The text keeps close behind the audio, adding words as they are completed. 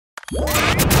Well,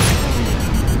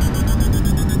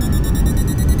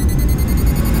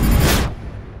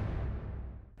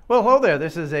 hello there.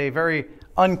 This is a very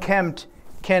unkempt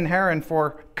Ken Heron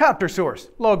for Copter Source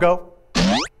logo.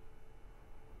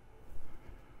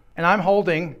 And I'm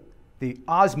holding the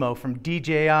Osmo from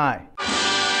DJI.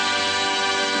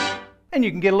 And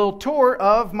you can get a little tour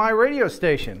of my radio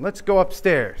station. Let's go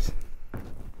upstairs.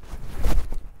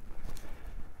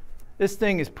 This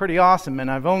thing is pretty awesome,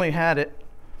 and I've only had it,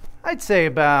 I'd say,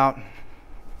 about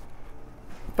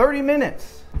 30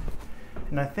 minutes.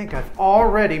 And I think I've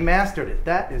already mastered it.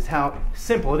 That is how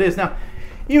simple it is. Now,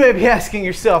 you may be asking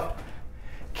yourself,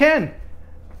 Ken,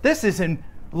 this is in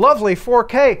lovely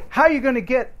 4K. How are you going to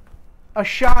get a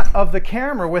shot of the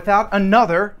camera without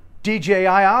another DJI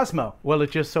Osmo? Well,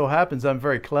 it just so happens I'm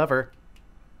very clever.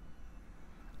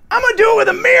 I'm going to do it with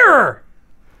a mirror.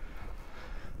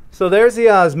 So there's the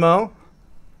Osmo.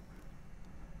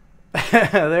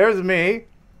 There's me.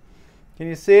 Can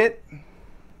you see it?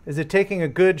 Is it taking a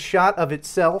good shot of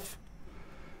itself?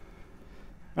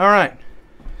 All right.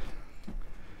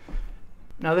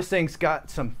 Now this thing's got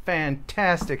some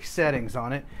fantastic settings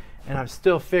on it, and I'm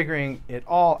still figuring it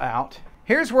all out.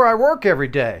 Here's where I work every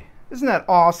day. Isn't that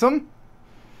awesome?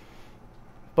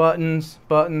 Buttons,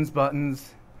 buttons,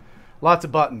 buttons. Lots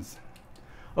of buttons.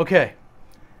 Okay.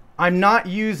 I'm not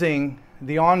using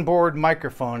the onboard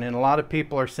microphone, and a lot of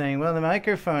people are saying, well, the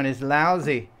microphone is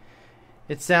lousy.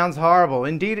 It sounds horrible.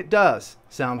 Indeed, it does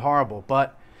sound horrible,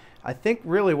 but I think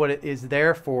really what it is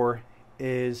there for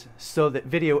is so that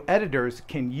video editors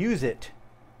can use it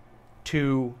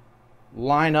to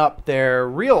line up their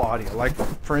real audio. Like,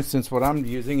 for instance, what I'm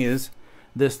using is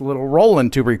this little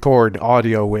Roland to record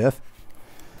audio with,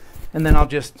 and then I'll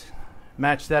just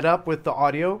match that up with the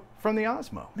audio from the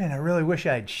Osmo. Man, I really wish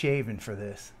I had shaven for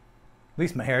this. At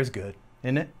least my hair's good,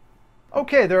 isn't it?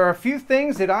 Okay, there are a few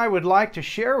things that I would like to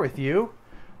share with you.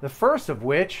 The first of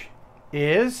which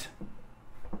is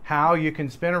how you can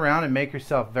spin around and make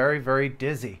yourself very, very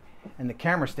dizzy, and the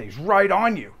camera stays right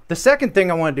on you. The second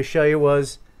thing I wanted to show you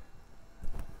was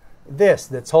this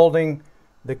that's holding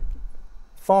the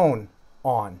phone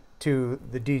on to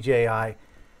the DJI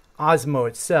Osmo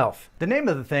itself. The name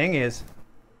of the thing is,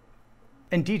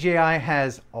 and DJI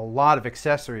has a lot of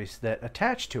accessories that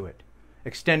attach to it.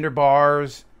 Extender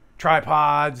bars,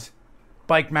 tripods,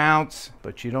 bike mounts,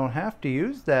 but you don't have to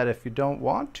use that if you don't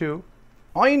want to.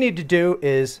 All you need to do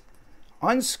is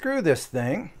unscrew this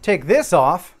thing, take this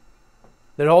off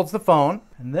that holds the phone,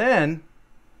 and then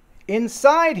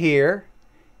inside here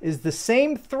is the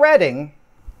same threading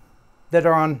that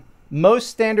are on most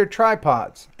standard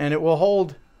tripods, and it will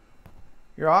hold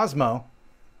your Osmo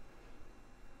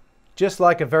just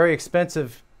like a very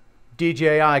expensive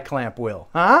DJI clamp will.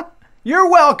 Huh? You're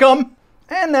welcome!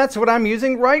 And that's what I'm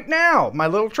using right now, my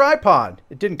little tripod.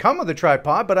 It didn't come with a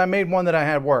tripod, but I made one that I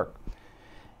had work.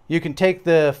 You can take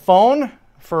the phone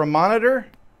for a monitor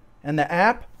and the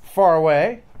app far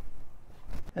away,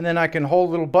 and then I can hold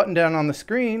a little button down on the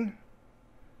screen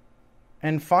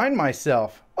and find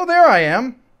myself. Oh, there I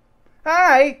am.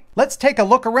 Hi! Let's take a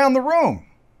look around the room.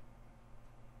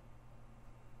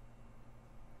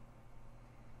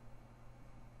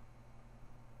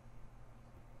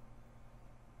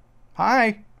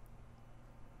 Hi.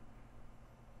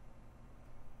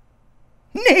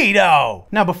 Neato!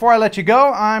 Now before I let you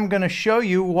go, I'm going to show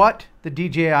you what the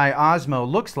DJI Osmo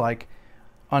looks like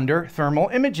under thermal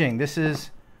imaging. This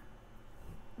is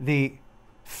the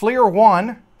FLIR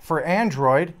One for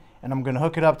Android, and I'm going to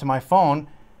hook it up to my phone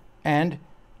and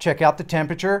check out the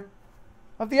temperature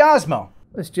of the Osmo.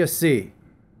 Let's just see.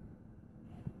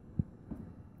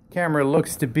 Camera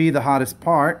looks to be the hottest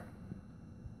part.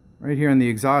 Right here in the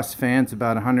exhaust fan, it's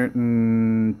about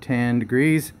 110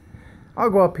 degrees. I'll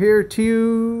go up here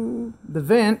to the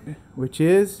vent, which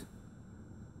is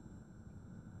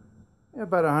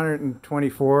about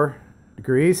 124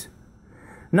 degrees.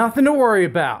 Nothing to worry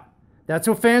about. That's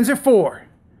what fans are for.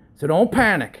 So don't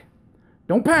panic.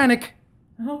 Don't panic.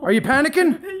 Oh. Are you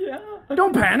panicking? Yeah.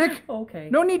 Don't panic. Okay.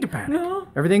 No need to panic. No.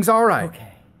 Everything's all right.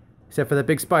 Okay. Except for that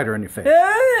big spider on your face.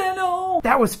 No.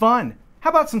 That was fun. How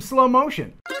about some slow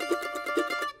motion?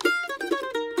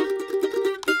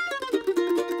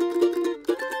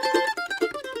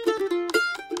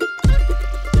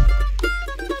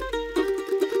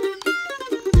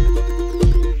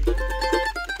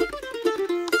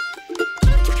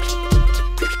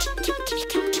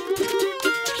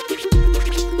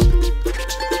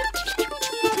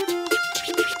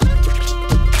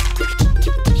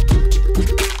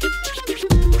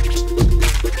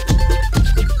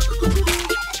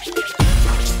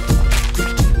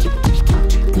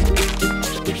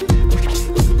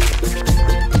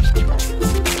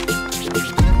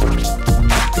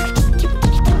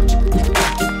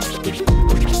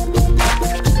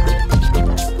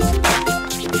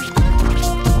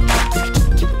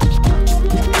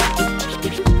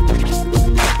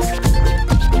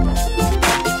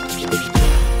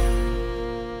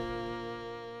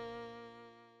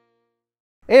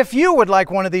 If you would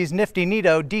like one of these nifty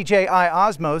neato DJI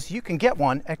Osmos, you can get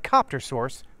one at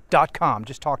coptersource.com.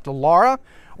 Just talk to Laura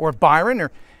or Byron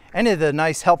or any of the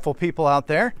nice, helpful people out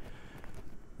there.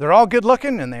 They're all good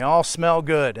looking and they all smell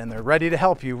good and they're ready to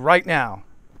help you right now.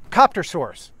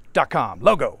 Coptersource.com.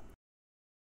 Logo.